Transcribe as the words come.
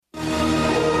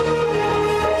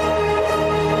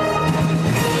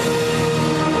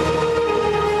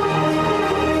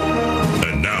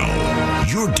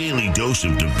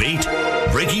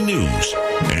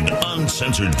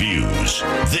uncensored views.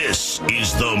 This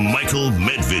is the Michael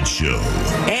Medved Show.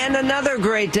 And another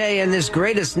great day in this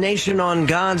greatest nation on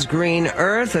God's green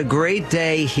earth. A great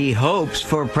day, he hopes,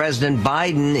 for President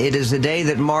Biden. It is a day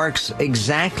that marks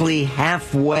exactly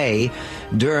halfway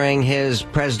during his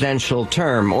presidential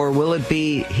term. Or will it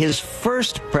be his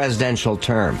first presidential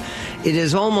term? It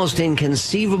is almost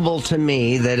inconceivable to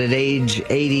me that at age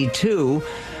 82,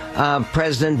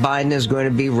 President Biden is going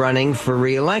to be running for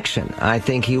re-election. I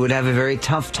think he would have a very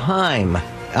tough time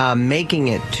making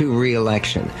it to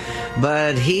re-election.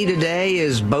 But he today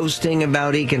is boasting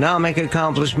about economic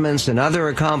accomplishments and other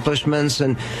accomplishments,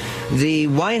 and the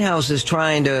White House is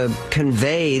trying to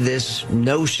convey this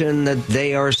notion that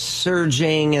they are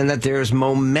surging and that there's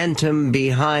momentum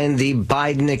behind the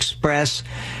Biden Express,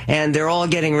 and they're all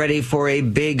getting ready for a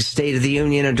big State of the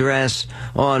Union address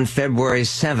on February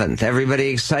 7th. Everybody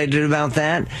excited about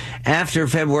that? After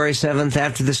February 7th,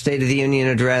 after the State of the Union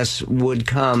address, would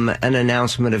come an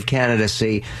announcement of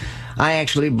candidacy. I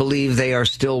actually believe they are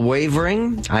still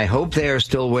wavering. I hope they are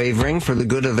still wavering for the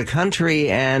good of the country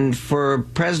and for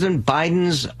President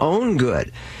Biden's own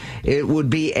good. It would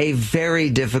be a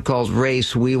very difficult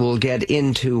race. We will get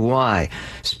into why.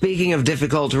 Speaking of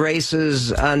difficult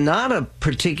races, not a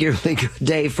particularly good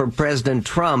day for President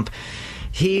Trump.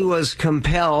 He was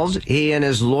compelled, he and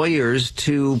his lawyers,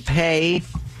 to pay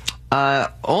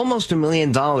almost $1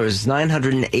 million,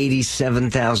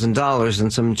 $987,000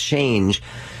 and some change,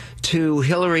 to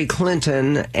Hillary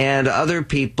Clinton and other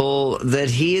people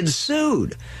that he had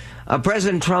sued.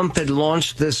 President Trump had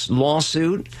launched this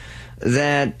lawsuit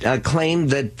that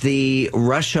claimed that the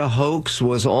Russia hoax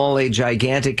was all a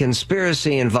gigantic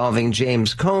conspiracy involving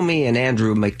James Comey and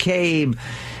Andrew McCabe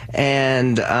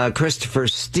and Christopher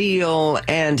Steele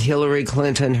and Hillary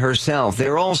Clinton herself.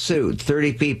 They're all sued,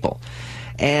 30 people.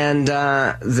 And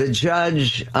the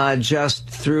judge just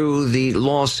threw the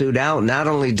lawsuit out, not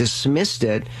only dismissed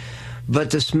it, but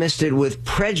dismissed it with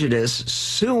prejudice,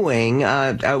 suing,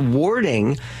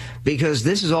 awarding, because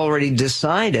this is already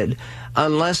decided,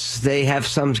 unless they have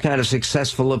some kind of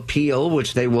successful appeal,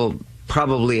 which they will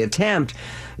probably attempt,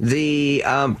 the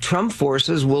Trump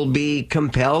forces will be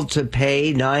compelled to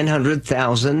pay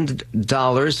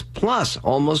 $900,000 plus,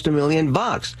 almost $1 million.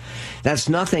 That's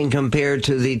nothing compared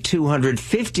to the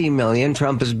 $250 million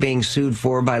Trump is being sued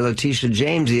for by Letitia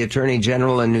James, the Attorney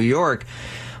General in New York.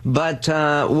 But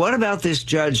what about this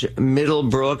Judge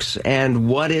Middlebrooks, and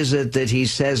what is it that he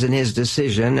says in his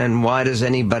decision, and why does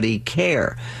anybody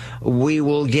care? We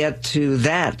will get to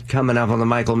that coming up on the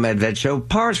Michael Medved Show.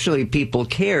 Partially people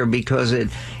care because it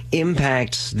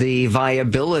impacts the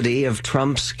viability of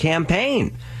Trump's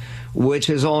campaign, which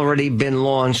has already been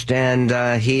launched, and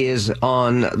he is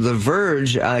on the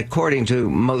verge, according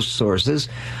to most sources,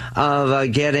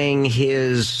 of getting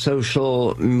his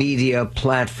social media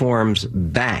platforms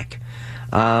back.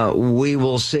 We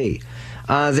will see.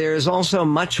 There is also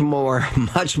much more,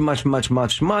 much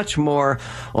more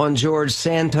on George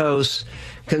Santos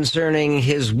concerning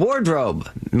his wardrobe,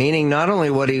 meaning not only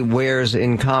what he wears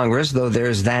in Congress, though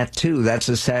there's that too. That's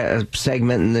a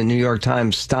segment in the New York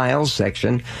Times Styles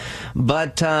section,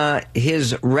 but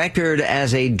his record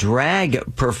as a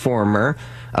drag performer,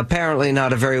 apparently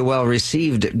not a very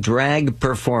well-received drag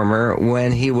performer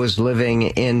when he was living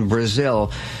in Brazil.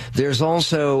 There's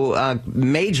also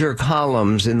major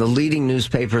columns in the leading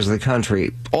newspapers of the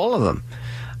country, all of them,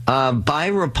 by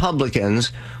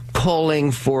Republicans,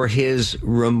 calling for his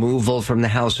removal from the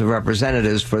House of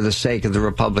Representatives for the sake of the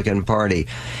Republican Party.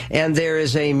 And there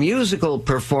is a musical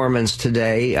performance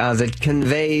today that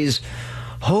conveys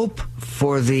hope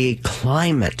for the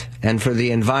climate and for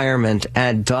the environment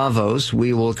at Davos.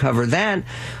 We will cover that,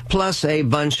 plus a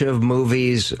bunch of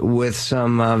movies with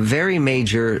some very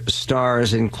major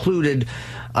stars included.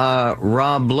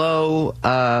 Rob Lowe,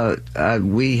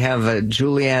 we have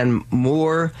Julianne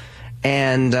Moore,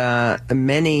 and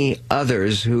many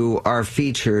others who are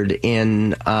featured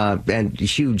in, and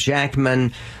Hugh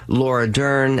Jackman, Laura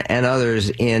Dern, and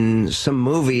others in some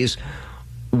movies,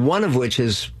 one of which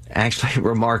is actually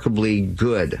remarkably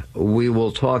good. We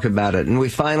will talk about it. And we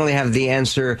finally have the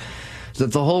answer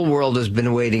that the whole world has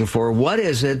been waiting for. What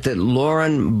is it that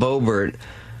Lauren Boebert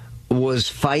was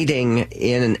fighting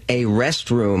in a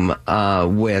restroom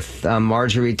with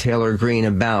Marjorie Taylor Greene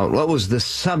about? What was the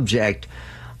subject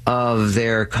of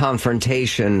their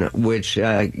confrontation, which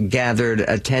gathered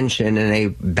attention in a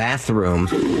bathroom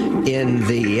in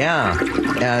the,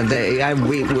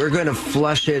 we're going to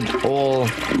flush it all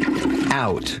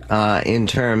out in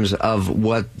terms of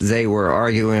what they were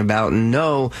arguing about.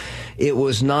 No, it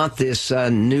was not this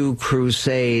new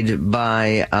crusade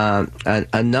by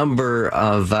a number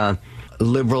of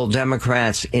liberal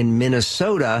Democrats in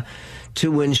Minnesota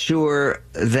to ensure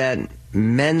that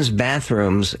men's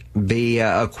bathrooms be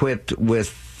equipped with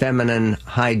feminine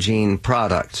hygiene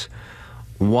products.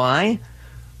 Why?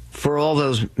 For all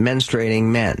those menstruating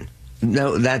men.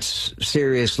 No, that's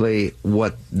seriously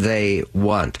what they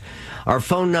want. Our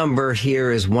phone number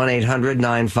here is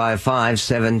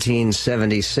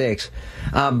 1-800-955-1776.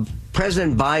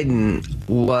 President Biden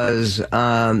was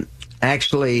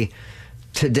actually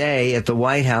today at the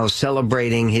White House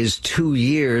celebrating his 2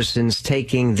 years since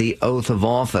taking the oath of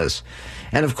office.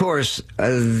 And of course,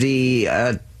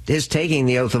 his taking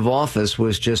the oath of office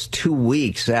was just 2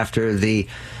 weeks after the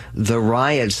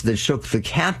riots that shook the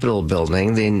Capitol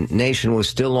building. The nation was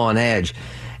still on edge.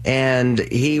 And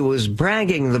he was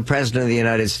bragging, the President of the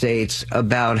United States,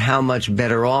 about how much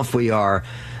better off we are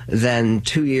than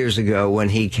 2 years ago when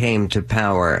he came to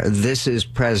power. This is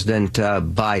President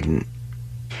Biden.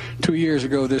 2 years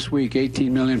ago this week,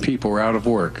 18 million people were out of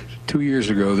work. 2 years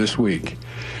ago this week.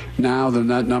 Now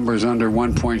that number is under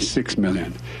 1.6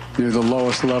 million, near the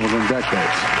lowest level in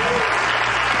decades.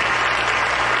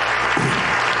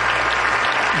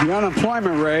 The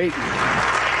unemployment rate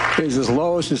is as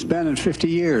low as it's been in 50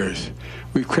 years.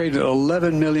 We've created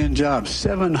 11 million jobs,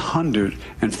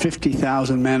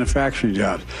 750,000 manufacturing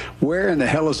jobs. Where in the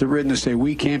hell is it written to say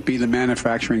we can't be the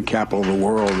manufacturing capital of the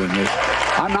world in this?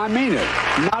 I mean it.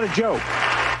 Not a joke.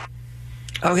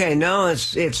 Okay, no,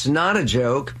 it's not a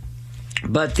joke.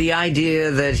 But the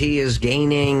idea that he is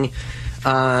gaining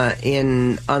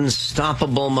in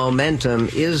unstoppable momentum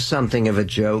is something of a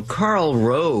joke. Karl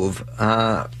Rove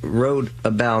wrote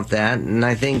about that, and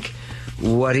I think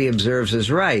what he observes is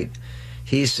right.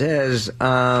 He says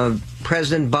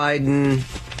President Biden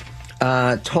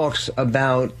talks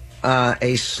about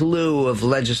a slew of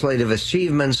legislative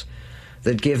achievements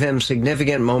that give him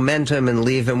significant momentum and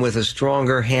leave him with a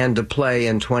stronger hand to play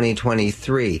in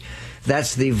 2023.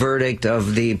 That's the verdict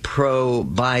of the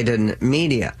pro-Biden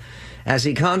media. As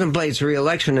he contemplates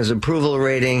re-election, his approval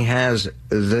rating has,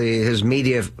 his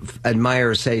media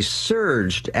admirers say,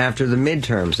 surged after the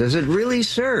midterms. Has it really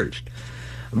surged?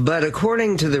 But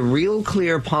according to the Real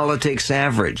Clear Politics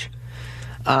average,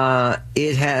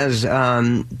 it has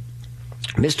Mr.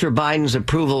 Biden's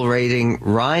approval rating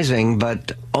rising,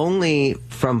 but only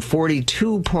from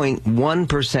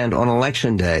 42.1% on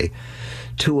Election Day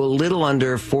to a little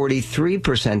under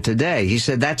 43% today. He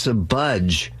said that's a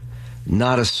budge,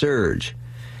 not a surge.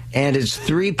 And it's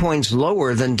 3 points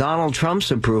lower than Donald Trump's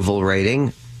approval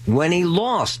rating when he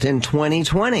lost in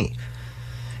 2020.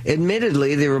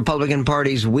 Admittedly, the Republican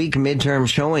Party's weak midterm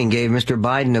showing gave Mr.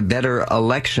 Biden a better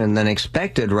election than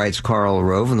expected, writes Karl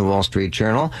Rove in the Wall Street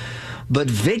Journal. But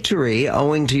victory,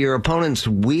 owing to your opponent's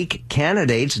weak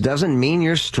candidates, doesn't mean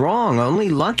you're strong, only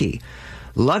lucky.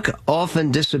 Luck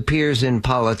often disappears in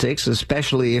politics,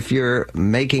 especially if you're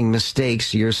making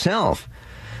mistakes yourself.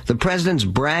 The president's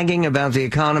bragging about the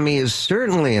economy is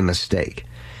certainly a mistake.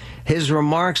 His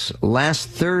remarks last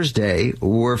Thursday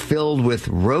were filled with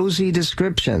rosy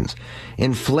descriptions.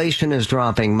 Inflation is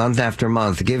dropping month after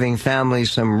month, giving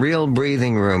families some real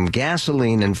breathing room.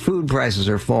 Gasoline and food prices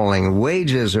are falling.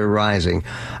 Wages are rising.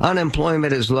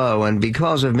 Unemployment is low, and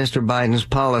because of Mr. Biden's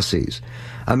policies,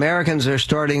 Americans are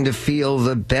starting to feel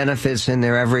the benefits in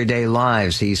their everyday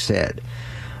lives, he said.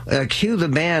 Cue the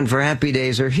band for Happy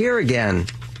Days are here again.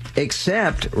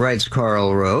 Except, writes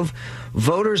Karl Rove,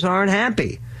 voters aren't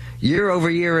happy.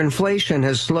 Year-over-year inflation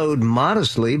has slowed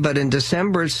modestly, but in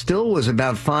December it still was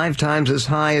about 5 times as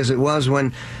high as it was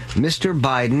when Mr.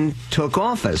 Biden took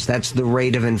office. That's the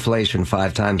rate of inflation,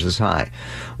 5 times as high.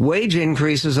 Wage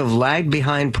increases have lagged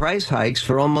behind price hikes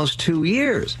for almost 2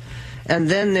 years. And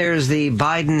then there's the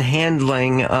Biden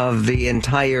handling of the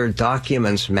entire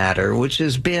documents matter, which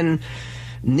has been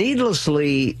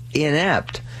needlessly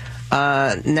inept.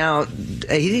 Now,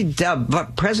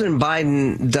 President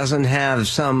Biden doesn't have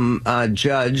some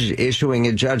judge issuing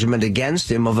a judgment against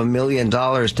him of $1 million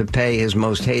to pay his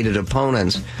most hated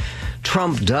opponents.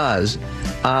 Trump does.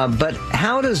 But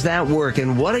how does that work,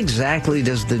 and what exactly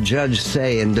does the judge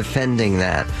say in defending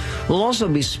that? We'll also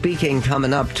be speaking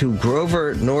coming up to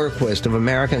Grover Norquist of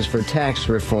Americans for Tax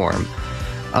Reform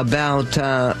about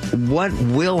what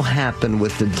will happen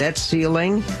with the debt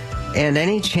ceiling and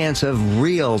any chance of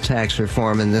real tax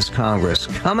reform in this Congress.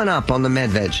 Coming up on The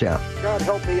Medved Show. God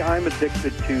help me, I'm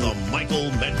addicted to The Michael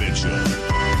Medved Show.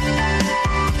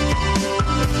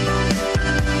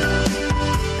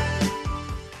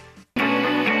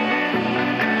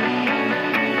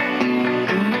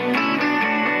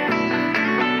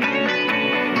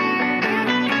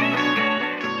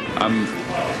 I'm,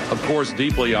 of course,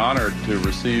 deeply honored to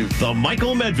receive The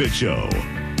Michael Medved Show.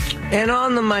 And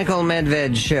on the Michael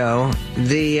Medved show,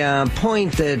 the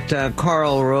point that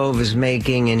Karl Rove is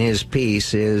making in his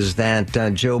piece is that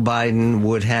Joe Biden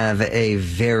would have a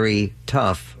very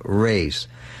tough race.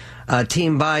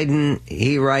 Team Biden,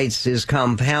 he writes, is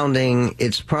compounding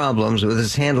its problems with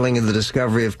its handling of the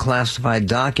discovery of classified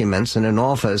documents in an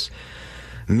office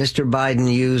Mr. Biden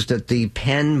used at the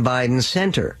Penn Biden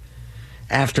Center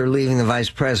after leaving the vice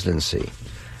presidency.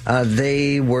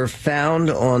 They were found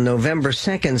on November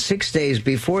 2nd, 6 days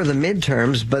before the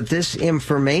midterms, but this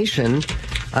information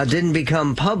didn't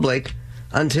become public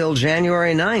until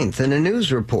January 9th in a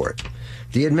news report.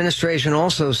 The administration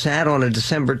also sat on a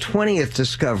December 20th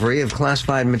discovery of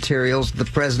classified materials at the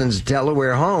president's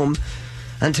Delaware home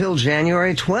until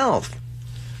January 12th.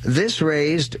 This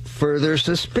raised further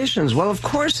suspicions. Well, of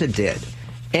course it did.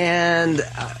 And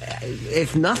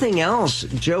if nothing else,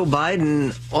 Joe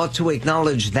Biden ought to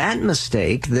acknowledge that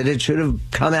mistake, that it should have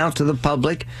come out to the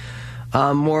public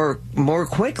more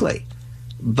quickly.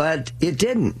 But it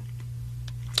didn't.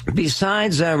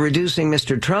 Besides reducing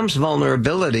Mr. Trump's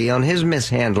vulnerability on his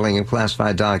mishandling of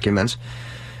classified documents,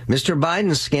 Mr.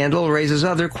 Biden's scandal raises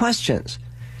other questions.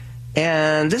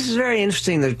 And this is very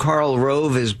interesting that Karl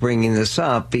Rove is bringing this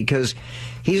up, because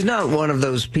he's not one of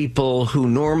those people who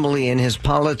normally in his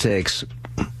politics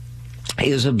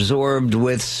is absorbed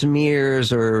with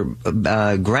smears or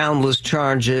groundless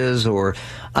charges or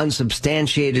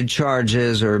unsubstantiated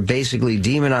charges or basically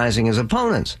demonizing his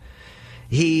opponents.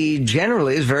 He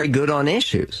generally is very good on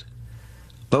issues.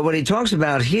 But what he talks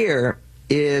about here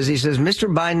is, he says,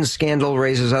 Mr. Biden's scandal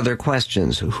raises other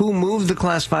questions. Who moved the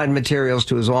classified materials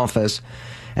to his office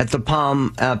at the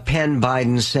Penn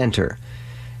Biden Center?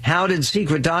 How did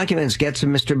secret documents get to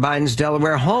Mr. Biden's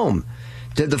Delaware home?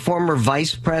 Did the former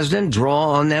vice president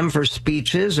draw on them for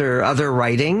speeches or other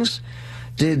writings?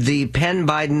 Did the Penn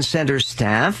Biden Center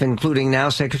staff, including now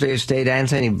Secretary of State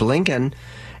Antony Blinken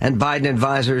and Biden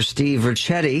advisor Steve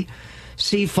Ricchetti,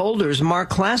 see folders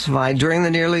marked classified during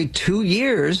the nearly 2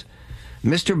 years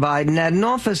Mr. Biden had an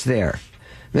office there?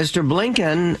 Mr.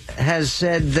 Blinken has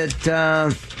said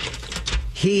that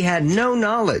he had no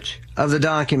knowledge of the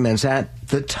documents at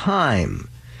the time.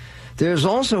 There's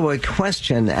also a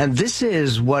question, and this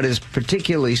is what is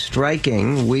particularly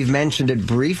striking. We've mentioned it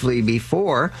briefly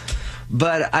before,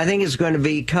 but I think it's going to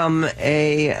become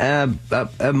a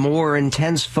more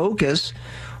intense focus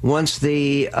once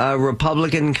the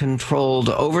Republican-controlled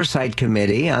Oversight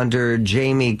Committee under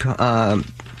Jamie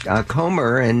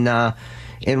Comer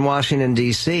in Washington,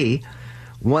 D.C.,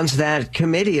 once that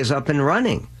committee is up and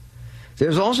running.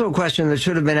 There's also a question that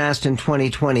should have been asked in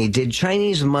 2020. Did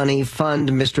Chinese money fund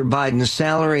Mr. Biden's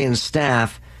salary and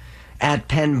staff at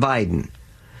Penn Biden?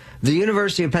 The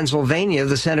University of Pennsylvania,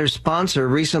 the center's sponsor,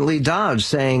 recently dodged,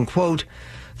 saying, quote,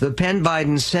 the Penn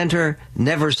Biden Center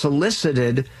never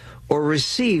solicited or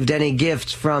received any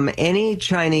gifts from any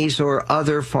Chinese or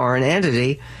other foreign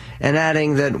entity, and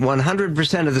adding that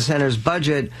 100% of the center's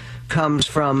budget comes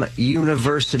from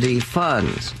university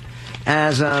funds.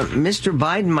 As Mr.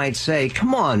 Biden might say,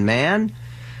 come on, man.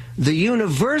 The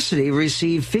university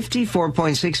received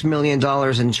 $54.6 million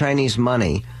in Chinese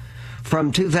money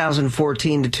from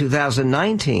 2014 to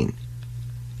 2019,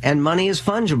 and money is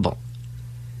fungible.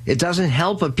 It doesn't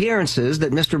help appearances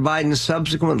that Mr. Biden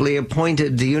subsequently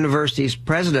appointed the university's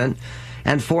president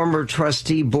and former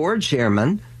trustee board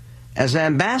chairman as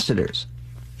ambassadors.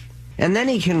 And then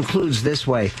he concludes this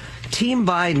way. Team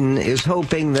Biden is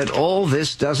hoping that all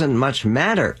this doesn't much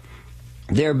matter.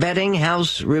 They're betting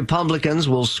House Republicans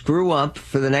will screw up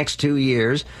for the next 2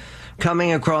 years,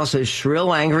 coming across as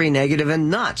shrill, angry, negative, and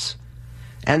nuts,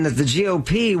 and that the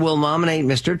GOP will nominate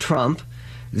Mr. Trump,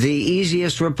 the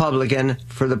easiest Republican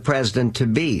for the president to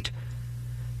beat.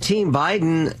 Team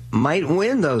Biden might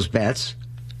win those bets,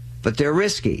 but they're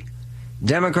risky.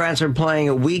 Democrats are playing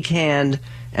a weak hand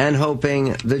and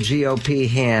hoping the GOP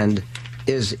hand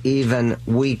is even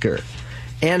weaker.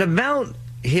 And about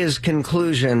his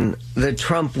conclusion that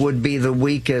Trump would be the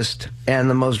weakest and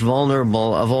the most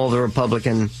vulnerable of all the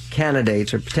Republican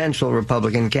candidates or potential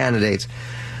Republican candidates,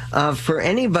 for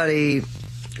anybody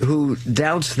who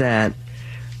doubts that,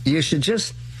 you should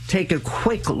just take a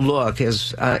quick look,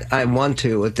 as I want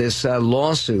to, at this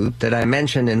lawsuit that I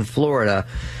mentioned in Florida.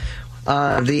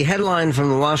 The headline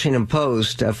from the Washington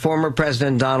Post, former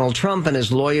President Donald Trump and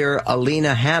his lawyer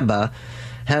Alina Habba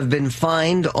have been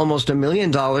fined almost $1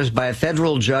 million by a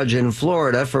federal judge in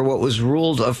Florida for what was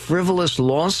ruled a frivolous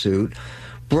lawsuit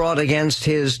brought against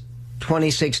his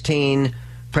 2016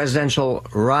 presidential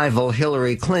rival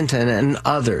Hillary Clinton and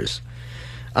others.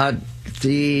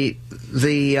 The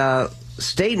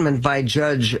statement by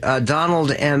Judge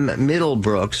Donald M.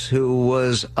 Middlebrooks, who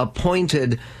was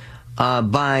appointed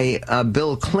by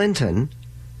Bill Clinton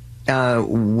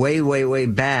way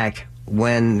back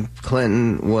when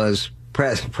Clinton was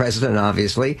president,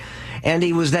 obviously. And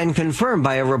he was then confirmed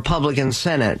by a Republican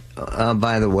Senate,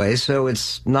 by the way, so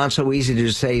it's not so easy to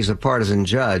just say he's a partisan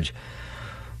judge.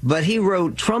 But he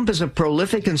wrote, Trump is a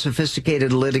prolific and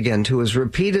sophisticated litigant who is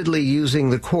repeatedly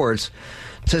using the courts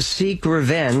to seek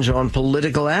revenge on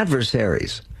political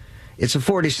adversaries. It's a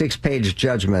 46-page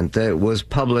judgment that was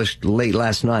published late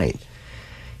last night.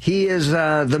 He is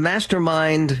the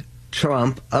mastermind,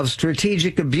 Trump, of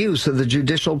strategic abuse of the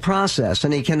judicial process,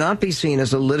 and he cannot be seen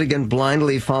as a litigant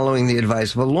blindly following the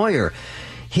advice of a lawyer.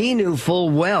 He knew full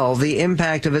well the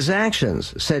impact of his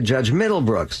actions, said Judge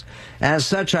Middlebrooks. As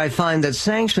such, I find that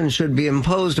sanctions should be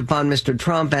imposed upon Mr.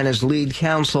 Trump and his lead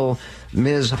counsel,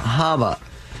 Ms. Habba.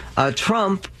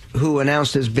 Trump, who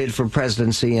announced his bid for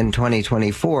presidency in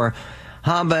 2024,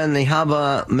 Habba and the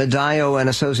Habba, Medallo and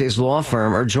Associates law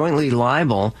firm are jointly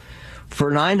liable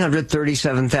for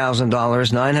 $937,000,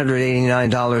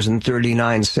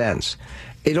 $989.39.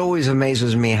 It always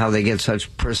amazes me how they get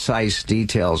such precise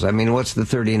details. I mean, what's the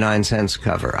 39 cents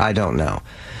cover? I don't know.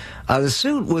 The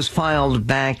suit was filed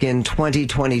back in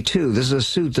 2022. This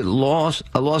is a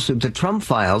lawsuit that Trump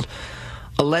filed,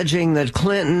 alleging that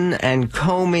Clinton and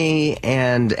Comey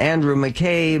and Andrew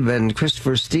McCabe and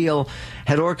Christopher Steele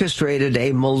had orchestrated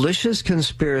a malicious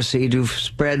conspiracy to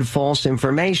spread false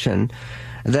information,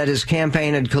 that his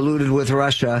campaign had colluded with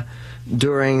Russia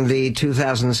during the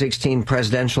 2016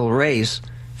 presidential race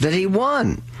that he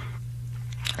won.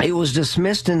 It was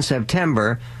dismissed in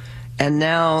September, and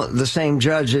now the same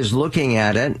judge is looking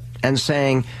at it and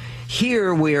saying,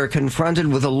 here we are confronted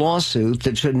with a lawsuit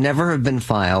that should never have been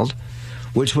filed,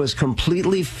 which was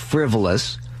completely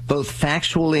frivolous, both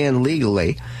factually and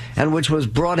legally, and which was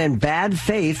brought in bad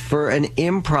faith for an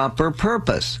improper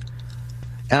purpose.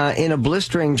 In a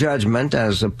blistering judgment,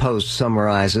 as the Post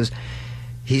summarizes,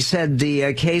 he said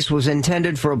the case was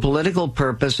intended for a political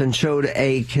purpose and showed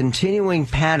a continuing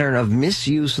pattern of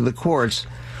misuse of the courts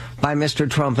by Mr.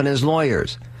 Trump and his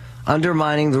lawyers,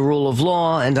 undermining the rule of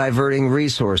law and diverting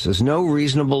resources. No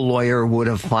reasonable lawyer would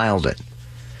have filed it.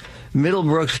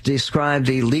 Middlebrooks described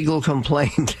the legal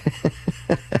complaint.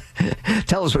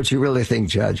 Tell us what you really think,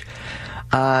 Judge.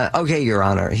 Okay, Your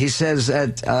Honor. He says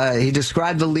that he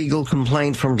described the legal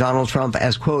complaint from Donald Trump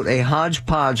as, quote, a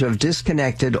hodgepodge of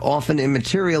disconnected, often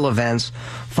immaterial events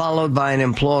followed by an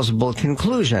implausible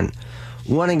conclusion.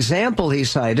 One example he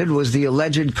cited was the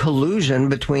alleged collusion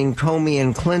between Comey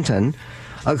and Clinton,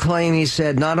 a claim he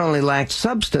said not only lacked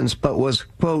substance but was,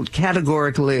 quote,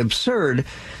 categorically absurd,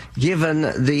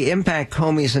 given the impact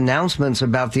Comey's announcements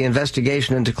about the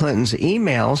investigation into Clinton's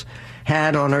emails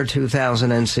had on her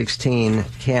 2016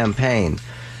 campaign.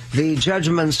 The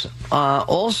judgments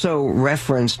also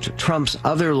referenced Trump's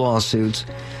other lawsuits,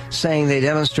 saying they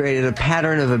demonstrated a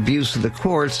pattern of abuse of the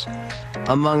courts.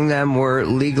 Among them were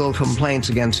legal complaints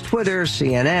against Twitter,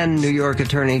 CNN, New York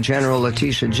Attorney General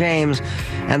Letitia James,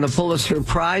 and the Pulitzer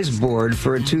Prize Board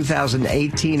for a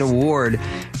 2018 award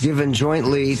given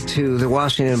jointly to the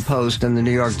Washington Post and the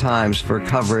New York Times for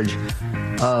coverage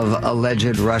of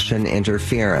alleged Russian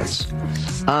interference.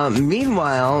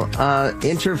 Meanwhile,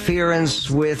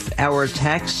 interference with our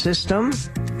tax system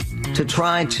to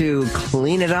try to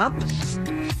clean it up,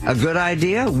 a good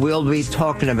idea? We'll be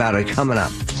talking about it coming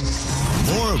up.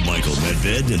 More of Michael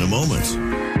Medved in a moment.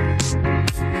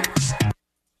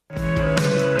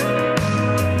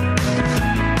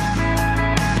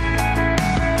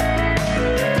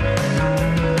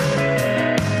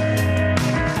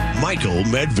 Michael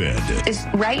Medved is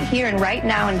right here and right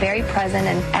now and very present,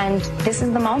 and this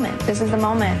is the moment. This is the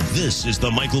moment. This is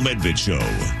the Michael Medved Show.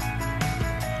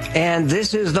 And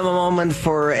this is the moment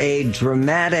for a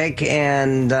dramatic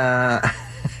and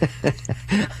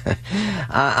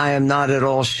I am not at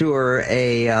all sure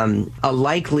a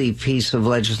likely piece of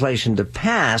legislation to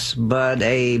pass, but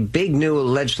a big new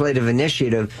legislative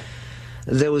initiative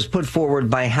that was put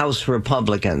forward by House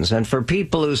Republicans. And for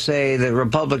people who say that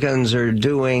Republicans are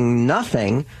doing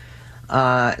nothing,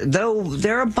 though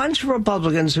there are a bunch of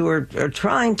Republicans who are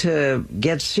trying to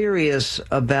get serious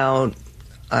about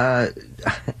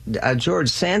George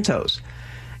Santos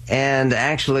and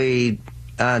actually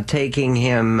taking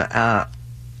him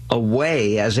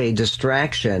away as a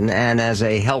distraction and as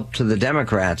a help to the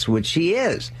Democrats, which he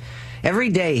is. Every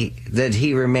day that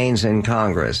he remains in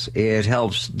Congress, it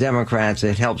helps Democrats,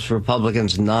 it helps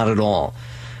Republicans not at all.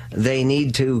 They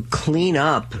need to clean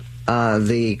up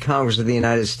the Congress of the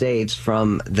United States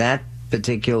from that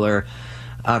particular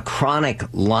a chronic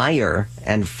liar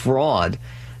and fraud.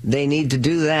 They need to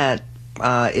do that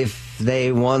if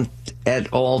they want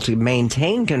at all to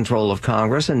maintain control of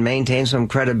Congress and maintain some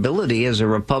credibility as a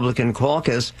Republican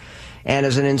caucus and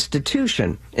as an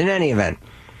institution. In any event,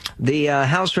 the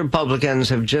House Republicans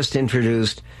have just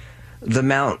introduced the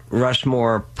Mount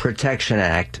Rushmore Protection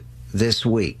Act this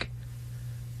week.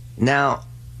 Now,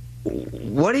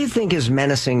 what do you think is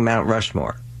menacing Mount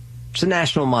Rushmore? It's a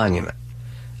national monument.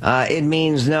 It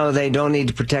means, no, they don't need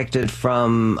to protect it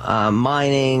from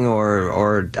mining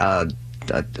or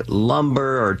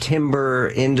lumber or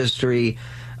timber industry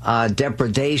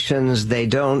depredations. They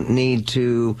don't need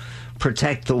to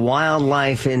protect the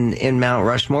wildlife in Mount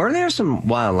Rushmore. There's some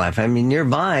wildlife. I mean,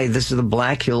 nearby, this is the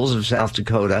Black Hills of South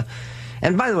Dakota.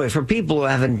 And by the way, for people who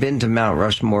haven't been to Mount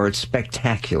Rushmore, it's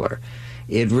spectacular.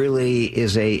 It really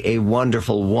is a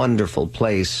wonderful, wonderful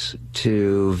place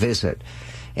to visit.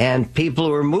 And people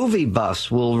who are movie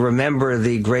buffs will remember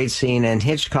the great scene in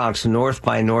Hitchcock's North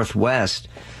by Northwest,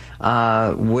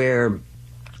 where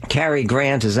Cary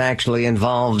Grant is actually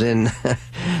involved in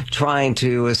trying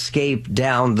to escape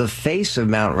down the face of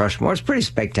Mount Rushmore. It's pretty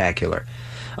spectacular.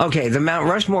 Okay, the Mount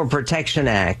Rushmore Protection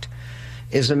Act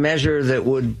is a measure that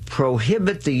would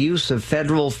prohibit the use of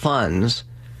federal funds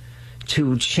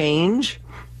to change,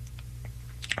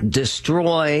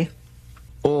 destroy,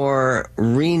 or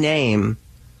rename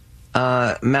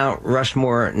Mount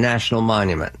Rushmore National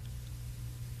Monument.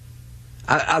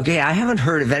 Okay, I haven't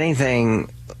heard of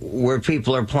anything where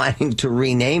people are planning to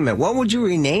rename it. What would you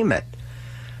rename it?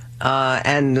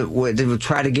 And would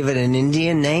try to give it an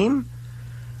Indian name?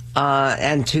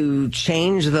 And to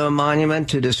change the monument,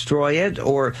 to destroy it,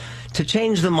 or to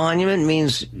change the monument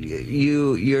means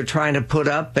you're trying to put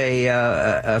up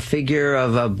a figure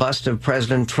of a bust of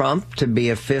President Trump to be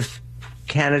a fifth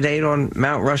candidate on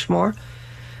Mount Rushmore?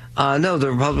 No,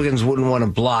 the Republicans wouldn't want to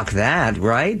block that,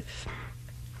 right?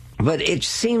 But it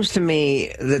seems to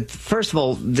me that, first of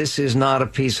all, this is not a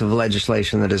piece of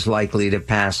legislation that is likely to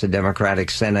pass the Democratic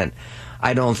Senate.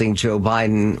 I don't think Joe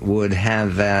Biden would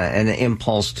have an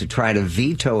impulse to try to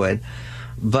veto it.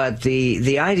 But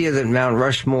the idea that Mount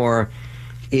Rushmore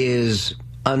is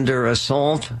under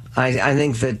assault, I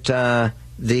think that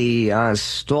the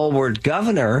stalwart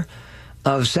governor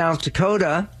of South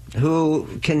Dakota, who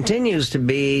continues to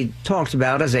be talked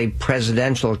about as a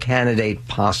presidential candidate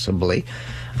possibly,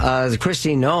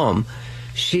 Kristi Noem,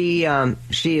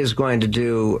 she is going to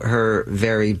do her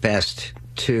very best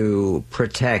to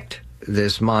protect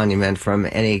this monument from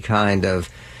any kind of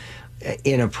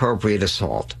inappropriate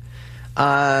assault.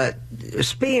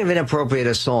 Speaking of inappropriate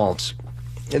assaults,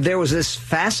 there was this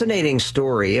fascinating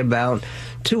story about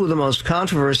two of the most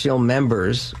controversial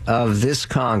members of this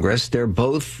Congress. They're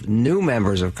both new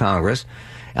members of Congress.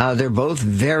 They're both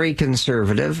very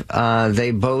conservative.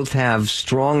 They both have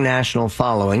strong national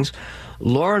followings.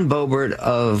 Lauren Boebert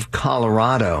of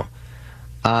Colorado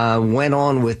went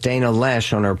on with Dana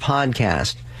Loesch on her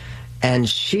podcast, and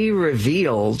she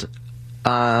revealed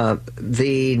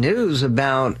the news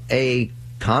about a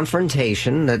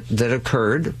confrontation that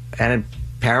occurred, and it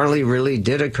apparently really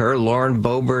did occur. Lauren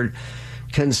Boebert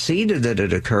conceded that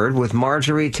it occurred with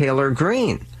Marjorie Taylor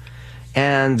Greene.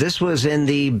 And this was in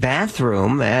the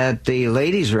bathroom at the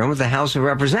ladies' room of the House of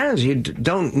Representatives. You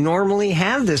don't normally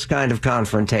have this kind of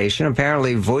confrontation.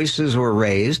 Apparently voices were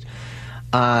raised.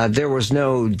 There was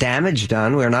no damage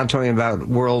done. We're not talking about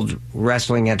World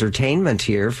Wrestling Entertainment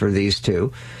here for these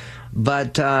two.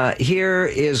 But here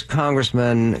is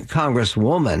Congresswoman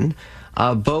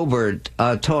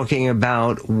Boebert talking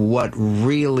about what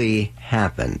really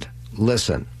happened.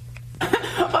 Listen.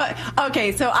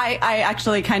 Okay, so I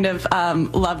actually kind of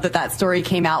love that story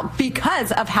came out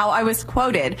because of how I was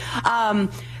quoted.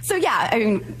 So, yeah, I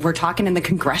mean, we're talking in the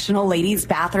congressional ladies'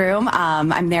 bathroom.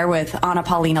 I'm there with Anna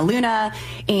Paulina Luna,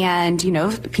 and, you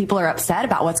know, people are upset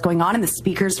about what's going on in the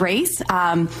speaker's race.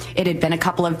 It had been a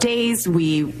couple of days.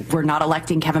 We were not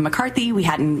electing Kevin McCarthy. We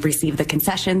hadn't received the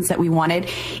concessions that we wanted.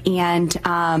 And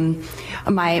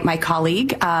my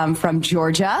colleague from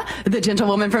Georgia, the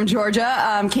gentlewoman from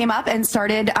Georgia, came up and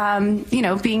started,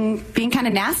 being kind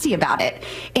of nasty about it.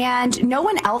 And no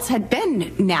one else had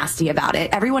been nasty about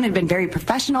it. Everyone had been very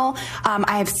professional.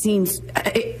 I have seen,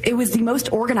 it was the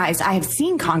most organized I have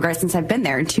seen Congress since I've been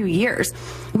there in 2 years.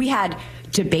 We had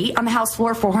debate on the House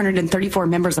floor, 434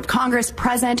 members of Congress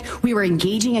present. We were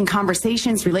engaging in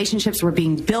conversations. Relationships were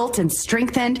being built and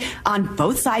strengthened on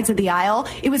both sides of the aisle.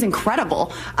 It was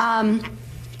incredible.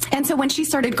 And so when she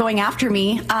started going after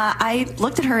me, I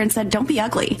looked at her and said, "Don't be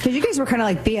ugly." Because you guys were kind of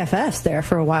like BFFs there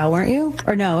for a while, weren't you?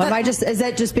 Or no? Is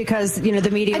that just because, the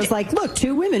media was like, look,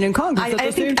 2 women in Congress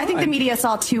I think the media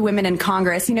saw 2 women in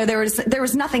Congress. There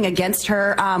was nothing against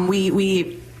her.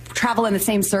 We travel in the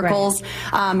same circles,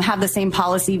 right. Have the same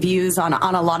policy views on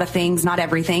a lot of things, not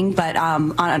everything, but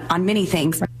on many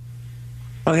things.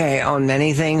 Okay, on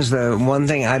many things. The one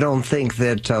thing, I don't think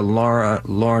that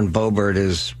Lauren Boebert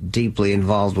is deeply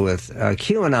involved with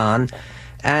QAnon,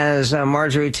 as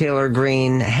Marjorie Taylor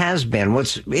Greene has been.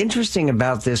 What's interesting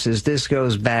about this is this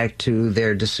goes back to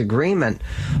their disagreement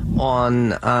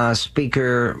on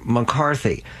Speaker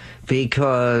McCarthy,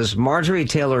 because Marjorie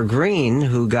Taylor Greene,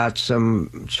 who got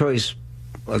some choice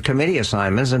committee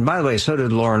assignments, and by the way, so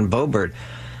did Lauren Boebert,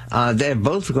 they're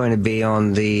both going to be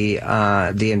on the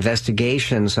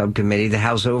investigation subcommittee, the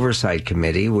House Oversight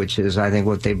Committee, which is, I think,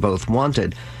 what they both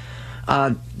wanted.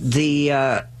 That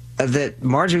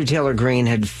Marjorie Taylor Greene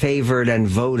had favored and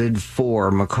voted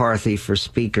for McCarthy for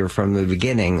Speaker from the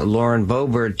beginning. Lauren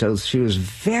Boebert, though she was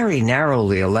very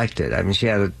narrowly elected. I mean, she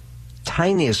had a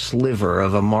tiniest sliver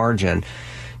of a margin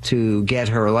to get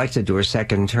her elected to her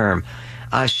second term.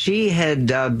 She had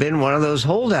been one of those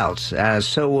holdouts,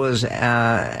 so was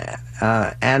Anna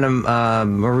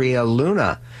Maria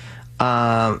Luna,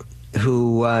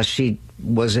 who she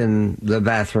was in the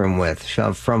bathroom with,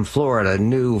 from Florida,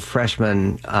 new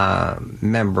freshman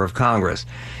member of Congress.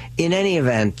 In any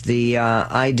event, the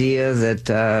idea that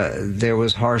there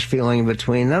was harsh feeling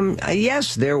between them,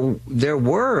 yes, there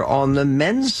were on the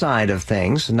men's side of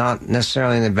things, not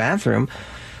necessarily in the bathroom,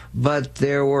 but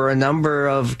there were a number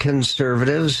of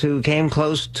conservatives who came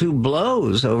close to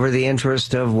blows over the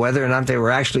interest of whether or not they were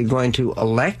actually going to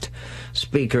elect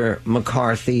Speaker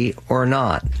McCarthy or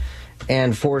not.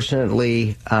 And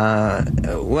fortunately,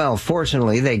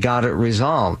 fortunately, they got it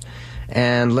resolved.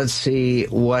 And let's see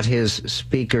what his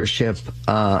speakership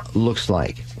looks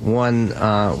like.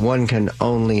 One can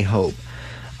only hope.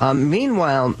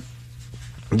 Meanwhile,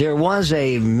 there was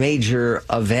a major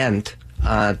event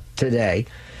today,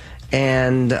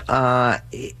 and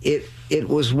it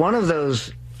was one of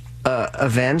those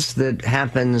events that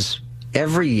happens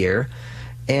every year,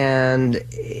 and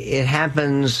it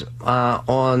happens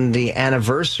on the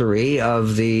anniversary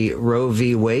of the Roe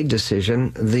v. Wade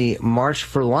decision, the March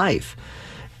for Life.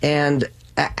 And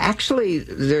actually,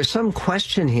 there's some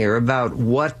question here about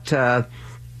what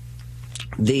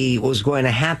was going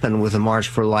to happen with the March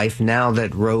for Life now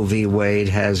that Roe v. Wade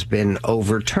has been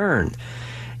overturned.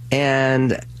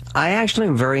 And I actually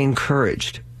am very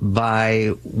encouraged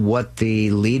by what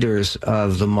the leaders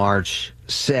of the march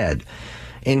said,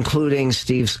 including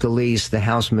Steve Scalise, the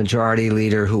House Majority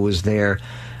Leader who was there.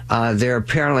 There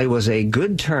apparently was a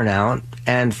good turnout,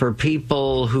 and for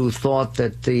people who thought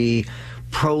that the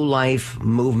pro-life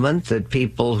movement, that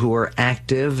people who are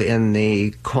active in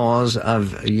the cause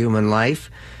of human life,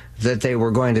 that they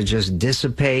were going to just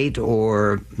dissipate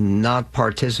or not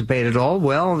participate at all,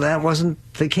 well, that wasn't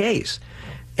the case.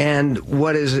 And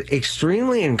what is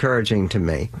extremely encouraging to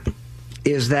me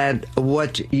is that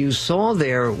what you saw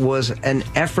there was an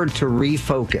effort to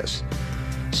refocus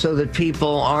so that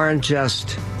people aren't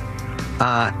just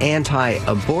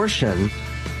anti-abortion,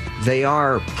 they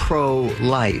are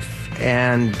pro-life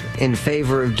and in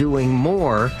favor of doing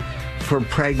more for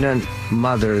pregnant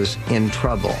mothers in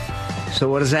trouble. So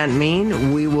what does that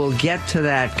mean? We will get to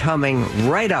that coming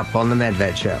right up on The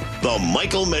Medved Show. The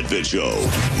Michael Medved Show.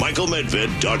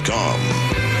 MichaelMedved.com.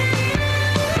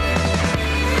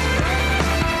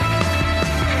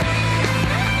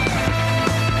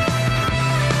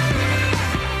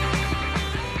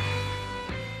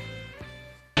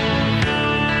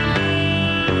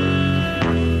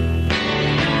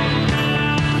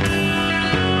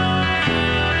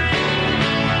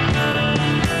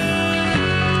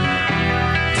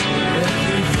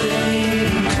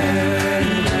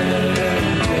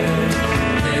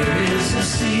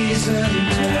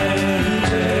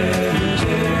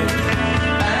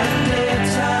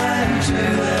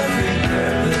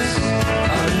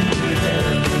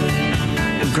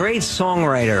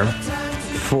 Songwriter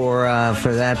for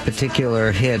that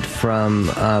particular hit from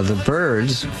the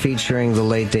Byrds, featuring the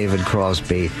late David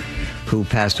Crosby, who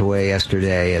passed away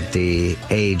yesterday at the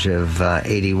age of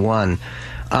 81.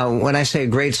 When I say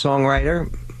great songwriter,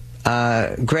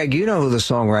 Greg, you know who the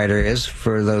songwriter is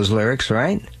for those lyrics,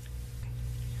 right?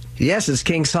 Yes, it's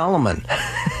King Solomon.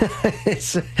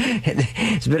 It's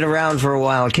been around for a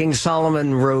while. King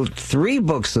Solomon wrote 3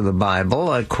 books of the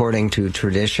Bible, according to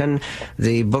tradition: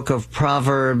 the Book of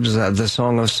Proverbs, the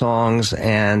Song of Songs,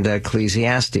 and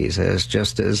Ecclesiastes,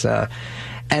 just as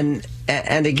And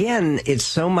again, it's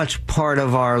so much part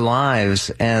of our lives,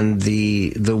 and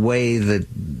the way that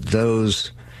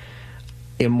those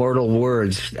immortal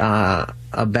words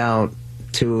about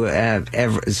to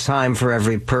time for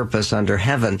every purpose under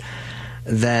heaven,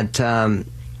 that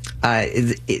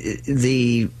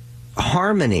the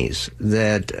harmonies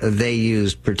that they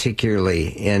used particularly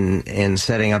in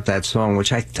setting up that song,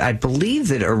 which I believe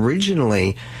that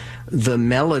originally the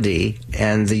melody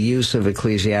and the use of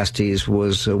Ecclesiastes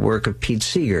was a work of Pete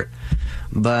Seeger,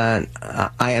 but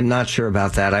I am not sure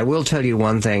about that. I will tell you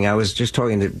one thing. I was just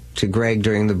talking to Greg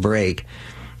during the break.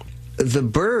 The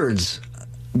Byrds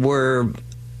were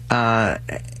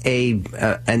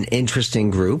an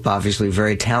interesting group, obviously a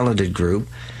very talented group,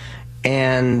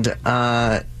 and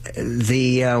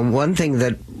the one thing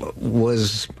that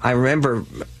was I remember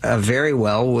very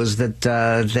well was that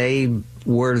they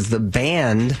were the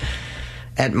band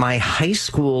at my high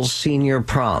school senior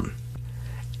prom.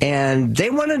 And they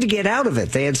wanted to get out of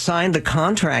it. They had signed the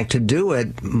contract to do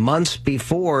it months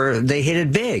before they hit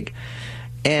it big.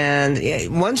 And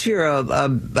once you're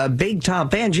a big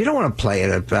top band, you don't want to play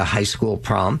at a high school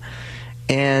prom.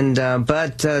 And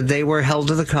but they were held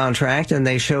to the contract, and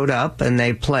they showed up and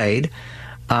they played.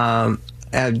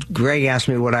 Greg asked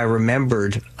me what I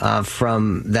remembered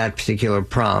from that particular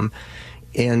prom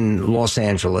in Los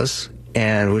Angeles,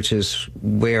 and which is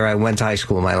where I went to high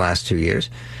school my last 2 years.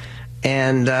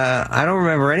 And I don't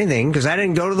remember anything because I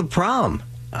didn't go to the prom.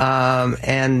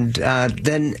 Then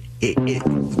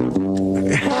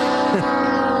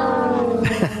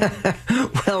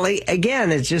well,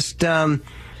 again, it's just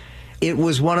it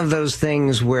was one of those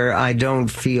things where I don't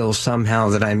feel somehow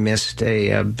that I missed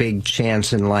a big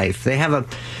chance in life. They have a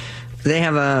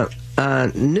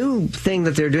new thing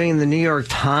that they're doing in the New York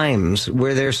Times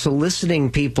where they're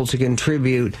soliciting people to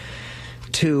contribute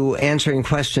to answering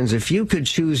questions. If you could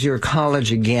choose your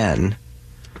college again,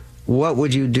 what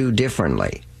would you do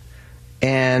differently?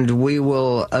 And we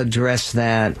will address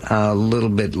that a little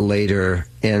bit later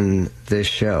in this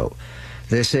show.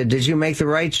 They said, did you make the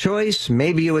right choice?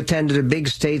 Maybe you attended a big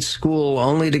state school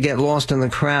only to get lost in the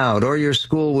crowd, or your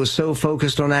school was so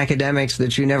focused on academics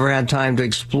that you never had time to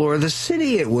explore the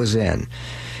city it was in.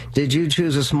 Did you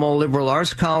choose a small liberal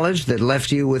arts college that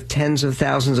left you with tens of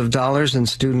thousands of dollars in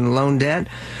student loan debt?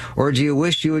 Or do you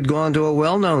wish you had gone to a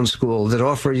well-known school that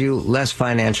offered you less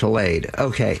financial aid?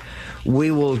 Okay,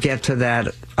 we will get to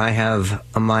that. I have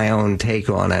my own take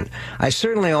on it. I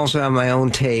certainly also have my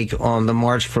own take on the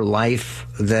March for Life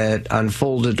that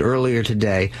unfolded earlier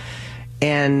today,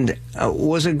 and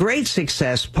was a great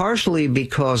success, partially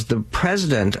because the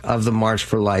president of the March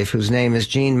for Life, whose name is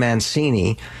Gene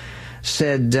Mancini,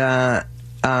 said that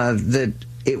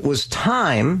it was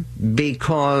time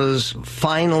because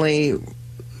finally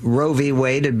Roe v.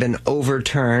 Wade had been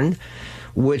overturned,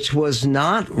 which was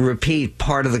not, repeat,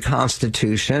 part of the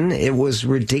Constitution. It was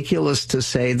ridiculous to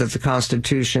say that the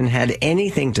Constitution had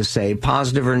anything to say,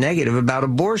 positive or negative, about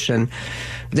abortion.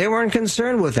 They weren't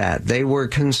concerned with that. They were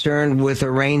concerned with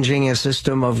arranging a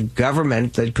system of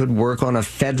government that could work on a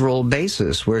federal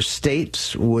basis, where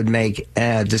states would make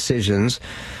decisions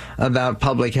about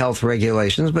public health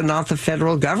regulations, but not the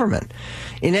federal government.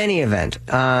 In any event,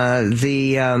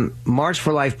 the March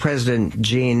for Life president,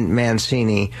 Gene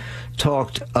Mancini,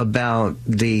 talked about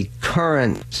the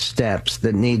current steps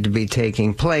that need to be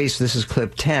taking place. This is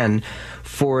clip 10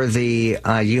 for the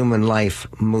Human Life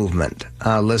movement.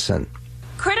 Listen.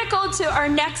 Critical to our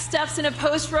next steps in a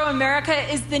post-Roe America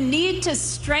is the need to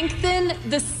strengthen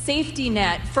the safety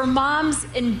net for moms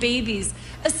and babies,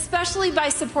 especially by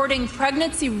supporting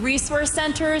pregnancy resource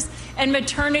centers and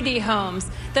maternity homes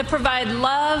that provide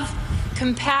love,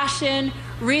 compassion,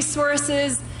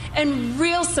 resources, and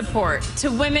real support to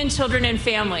women, children, and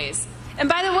families. And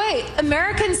by the way,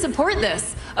 Americans support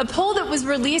this. A poll that was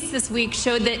released this week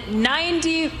showed that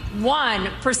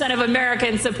 91% of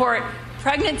Americans support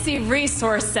pregnancy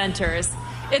resource centers.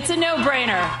 It's a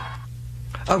no-brainer.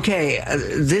 Okay,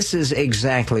 this is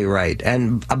exactly right.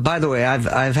 And by the way,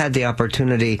 I've had the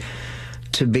opportunity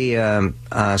to be a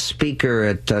speaker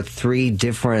at 3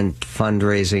 different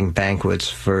fundraising banquets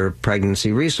for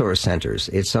pregnancy resource centers.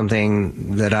 It's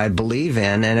something that I believe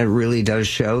in, and it really does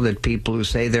show that people who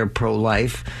say they're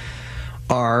pro-life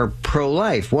are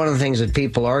pro-life. One of the things that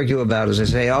people argue about is they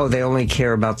say, oh, they only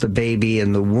care about the baby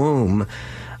in the womb.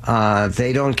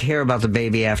 They don't care about the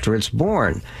baby after it's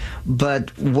born. But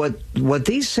what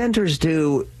these centers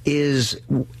do is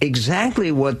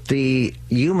exactly what the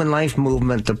human life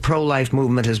movement, the pro-life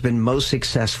movement, has been most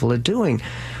successful at doing,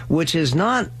 which is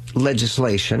not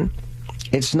legislation.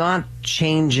 It's not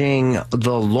changing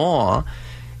the law.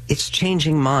 It's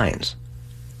changing minds.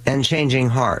 and changing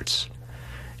hearts.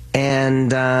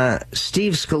 And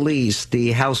Steve Scalise,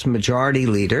 the House Majority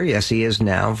Leader, yes, he is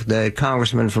now, the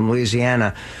congressman from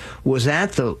Louisiana, was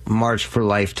at the March for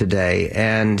Life today,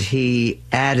 and he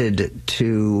added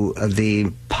to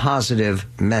the positive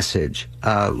message.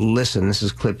 Listen, this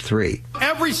is clip 3.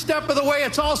 Every step of the way,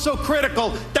 it's also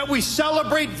critical that we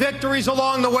celebrate victories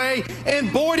along the way,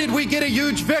 and boy, did we get a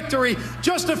huge victory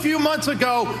just a few months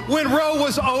ago when Roe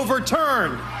was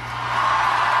overturned.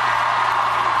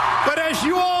 But as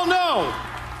you all know,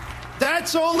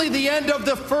 that's only the end of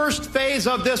the first phase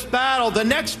of this battle. The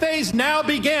next phase now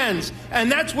begins,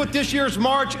 and that's what this year's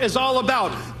march is all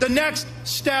about. The next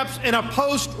steps in a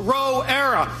post-Roe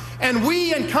era. And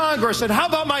we in Congress, and how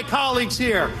about my colleagues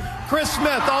here, Chris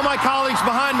Smith, all my colleagues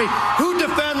behind me, who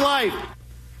defend life.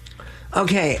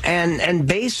 Okay, and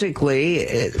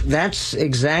basically, that's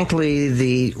exactly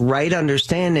the right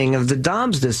understanding of the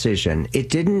Dobbs decision. It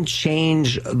didn't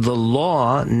change the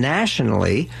law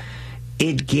nationally.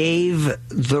 It gave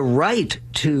the right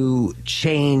to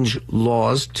change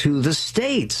laws to the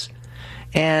states.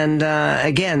 And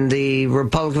again, the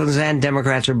Republicans and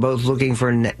Democrats are both looking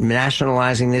for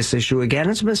nationalizing this issue again.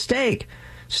 It's a mistake.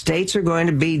 States are going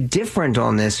to be different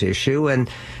on this issue, and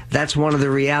that's one of the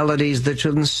realities that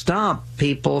shouldn't stop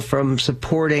people from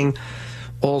supporting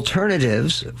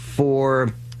alternatives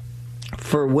for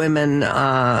women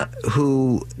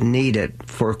who need it,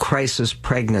 for crisis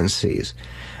pregnancies.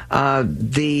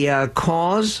 The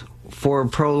cause for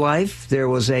pro-life, there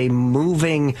was a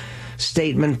moving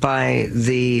statement by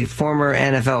the former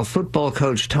NFL football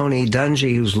coach Tony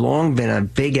Dungy, who's long been a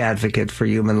big advocate for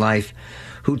human life,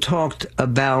 who talked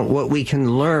about what we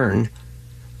can learn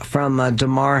from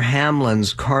Damar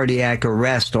Hamlin's cardiac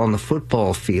arrest on the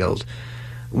football field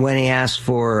when he asked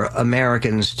for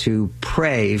Americans to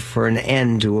pray for an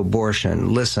end to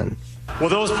abortion. Listen. Well,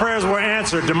 those prayers were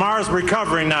answered. Damar's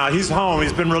recovering now. He's home.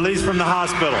 He's been released from the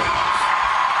hospital.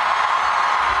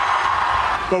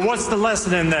 But what's the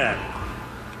lesson in that?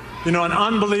 You know, an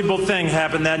unbelievable thing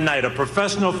happened that night. A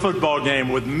professional football game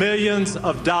with millions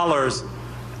of dollars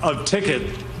of ticket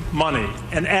money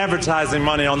and advertising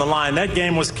money on the line. That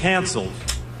game was canceled.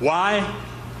 Why?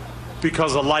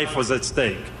 Because a life was at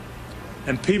stake.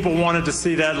 And people wanted to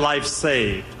see that life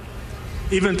saved.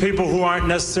 Even people who aren't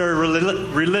necessarily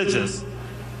religious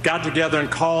got together and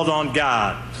called on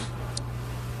God.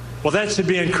 Well, that should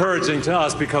be encouraging to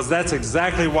us, because that's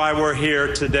exactly why we're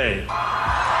here today.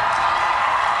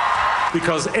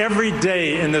 Because every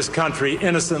day in this country,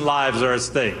 innocent lives are at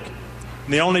stake.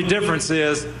 And the only difference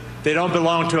is they don't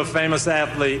belong to a famous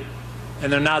athlete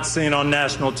and they're not seen on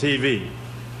national TV.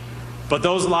 But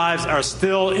those lives are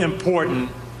still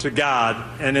important to God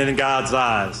and in God's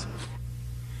eyes.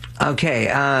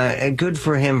 Okay, good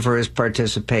for him for his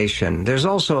participation. There's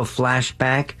also a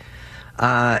flashback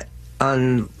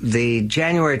on the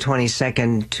January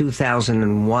 22nd,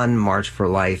 2001 March for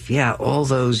Life. Yeah, all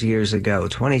those years ago,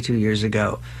 22 years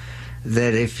ago,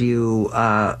 that if you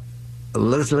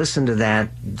listen to that,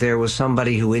 there was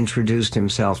somebody who introduced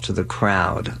himself to the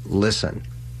crowd. Listen.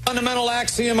 Fundamental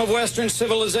axiom of Western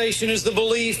civilization is the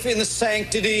belief in the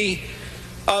sanctity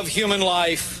of human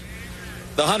life.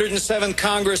 The 107th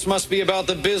Congress must be about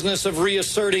the business of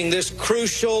reasserting this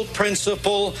crucial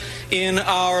principle in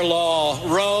our law.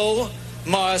 Roe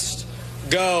must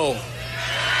go.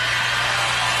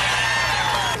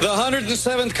 The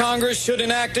 107th Congress should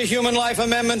enact a human life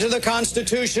amendment to the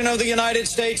Constitution of the United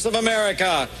States of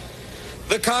America.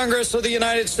 The Congress of the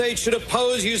United States should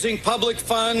oppose using public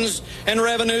funds and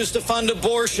revenues to fund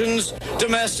abortions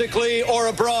domestically or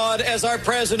abroad, as our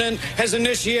president has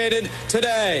initiated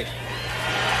today.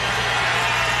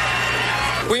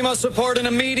 We must support an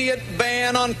immediate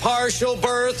ban on partial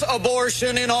birth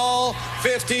abortion in all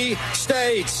 50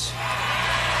 states.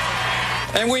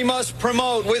 And we must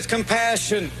promote with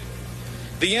compassion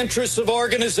the interests of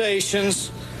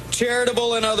organizations,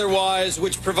 charitable and otherwise,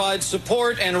 which provide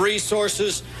support and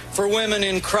resources for women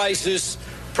in crisis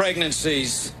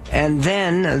pregnancies. And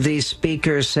then the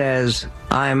speaker says,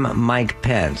 I'm Mike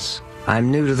Pence.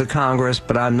 I'm new to the Congress,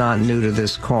 but I'm not new to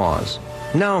this cause.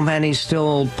 No, man, he's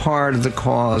still part of the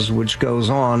cause, which goes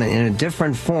on in a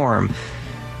different form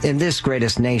in this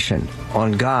greatest nation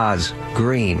on God's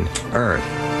green earth.